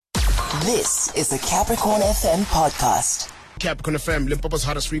This is the Capricorn FM podcast. Capricorn FM, Limpopo's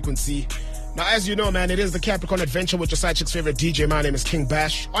hottest frequency. Now, as you know, man, it is the Capricorn Adventure with your side chick's favorite DJ. My name is King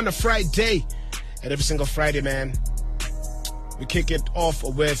Bash. On a Friday, and every single Friday, man, we kick it off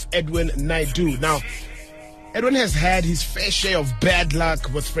with Edwin Naidu. Now, Edwin has had his fair share of bad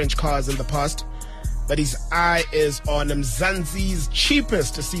luck with French cars in the past, but his eye is on Mzansi's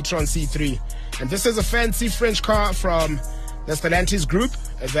cheapest Citroën C3. And this is a fancy French car from the Stellantis group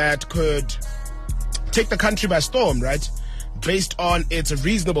that could take the country by storm, right? Based on its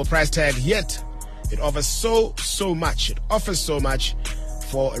reasonable price tag, yet it offers so much. It offers so much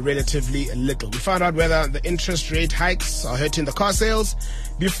for relatively little. We found out whether the interest rate hikes are hurting the car sales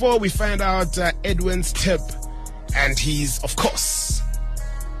before we find out Edwin's tip and his, of course,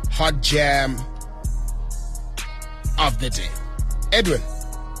 hot jam of the day. Edwin.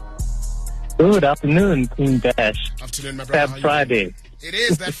 Good afternoon, King Dash. Afternoon, my brother. Fab Friday. It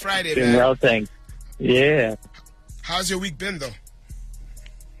is that Friday, Doing man. well, thanks. Yeah. How's your week been, though?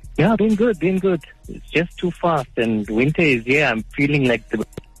 Yeah, been good. It's just too fast, and winter is here. I'm feeling like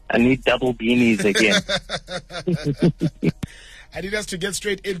I need double beanies again. I need us to get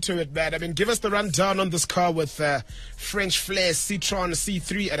straight into it, man. I mean, give us the rundown on this car with French Flair Citroën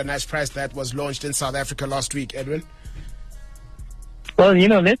C3 at a nice price that was launched in South Africa last week, Edwin. Well,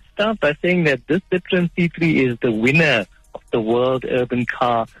 let's start by saying that this Citroën C3 is the winner of the World Urban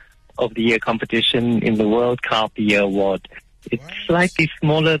Car of the Year competition in the World Car of the Year award. It's slightly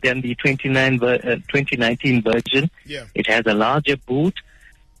smaller than the 2019 version. Yeah. It has a larger boot,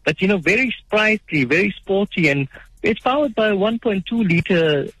 but very sprightly, very sporty, and it's powered by a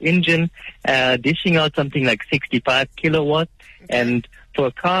 1.2-liter engine, dishing out something like 65 kilowatts. Okay. And for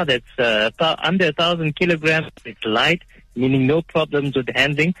a car that's under 1,000 kilograms, it's light, meaning no problems with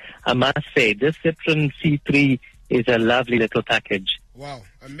handling. I must say, this Citroën C3 is a lovely little package. Wow,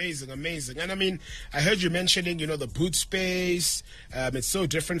 amazing. And I mean, I heard you mentioning, the boot space. It's so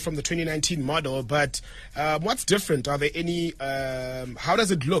different from the 2019 model, but what's different? Are there any, how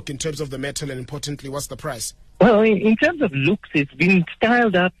does it look in terms of the metal, and importantly, what's the price? Well, in terms of looks, it's been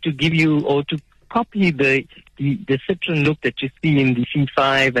styled up to give you, or to copy the Citroën look that you see in the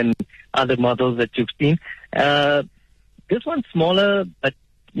C5 and other models that you've seen. This one's smaller, but,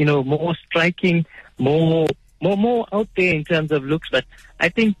 more striking, more out there in terms of looks. But I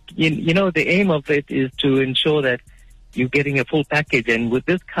think, the aim of it is to ensure that you're getting a full package. And with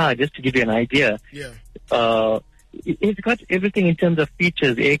this car, just to give you an idea, it's got everything in terms of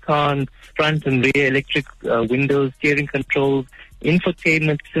features: aircon, front and rear electric windows, steering controls,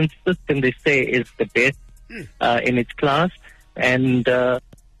 infotainment system, they say, is the best in its class. And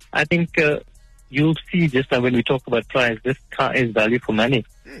I think you'll see just when we talk about price, this car is value for money.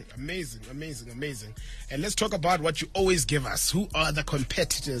 Amazing. And let's talk about what you always give us. Who are the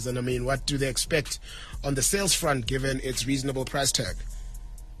competitors, and I mean, what do they expect on the sales front given its reasonable price tag?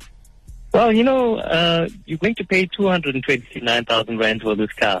 Well, you're going to pay 229,000 rand for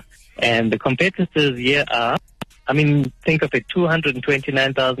this car. And the competitors here are, think of it,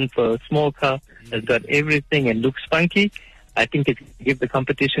 229,000 for a small car that's got everything and looks funky. I think it gives the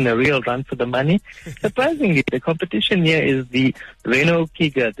competition a real run for the money. Surprisingly, the competition here is the Renault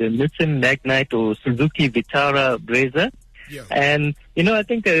Kiga, the Nissan Magnite, or Suzuki Vitara Brezza. Yeah. And, I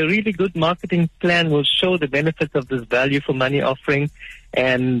think a really good marketing plan will show the benefits of this value for money offering.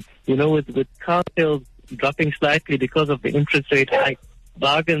 And, with car sales dropping slightly because of the interest rate hike,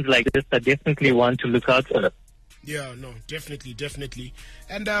 bargains like this are definitely one to look out for. Yeah, no, definitely.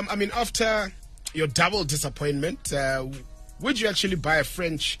 And, after your double disappointment, would you actually buy a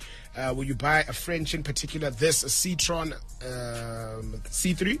French? Will you buy a French in particular, this Citroën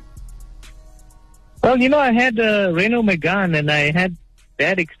C3? Well, I had a Renault Megane, and I had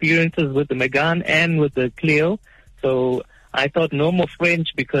bad experiences with the Megane and with the Clio. So I thought no more French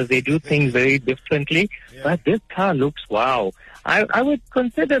because they do things very differently. Yeah. But this car looks wow. I would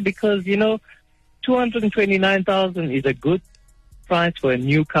consider, because, 229,000 is a good price for a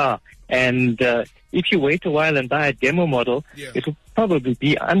new car. And if you wait a while and buy a demo model, it will probably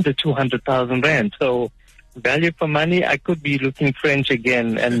be under 200,000 rand. So value for money, I could be looking French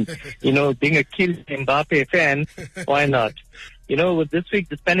again. And, being a Kylian Mbappe fan, why not? With this week,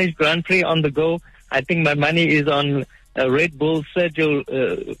 the Spanish Grand Prix on the go, I think my money is on Red Bull Sergio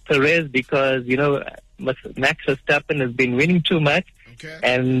Perez, because, Max Verstappen has been winning too much. Okay.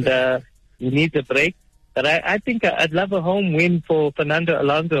 And he needs a break. But I think I'd love a home win for Fernando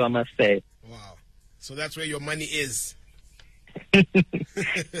Alonso, I must say. Wow. So that's where your money is.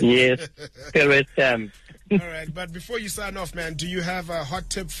 Yes, Perez Sam. All right, but before you sign off, man, do you have a hot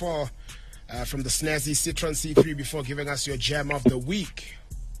tip for from the snazzy Citroën C3 before giving us your gem of the week?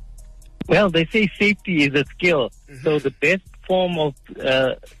 Well, they say safety is a skill. Mm-hmm. So the best form of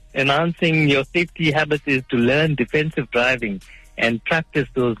enhancing your safety habits is to learn defensive driving and practice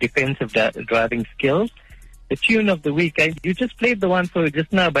those defensive driving skills. The tune of the week, you just played the one for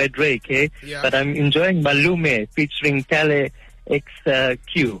just now by Drake, eh? Yeah. But I'm enjoying Malume featuring Tale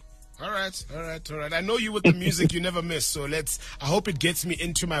XQ. All right. I know you with the music, you never miss. So I hope it gets me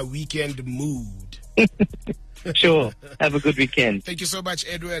into my weekend mood. Sure. Have a good weekend. Thank you so much,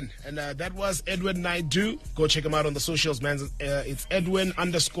 Edwin. And that was Edwin Naidu. Go check him out on the socials, man. It's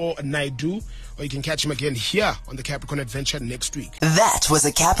Edwin_Naidu. Or you can catch him again here on the Capricorn Adventure next week. That was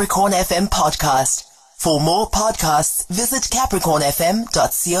a Capricorn FM podcast. For more podcasts, visit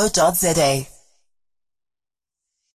capricornfm.co.za.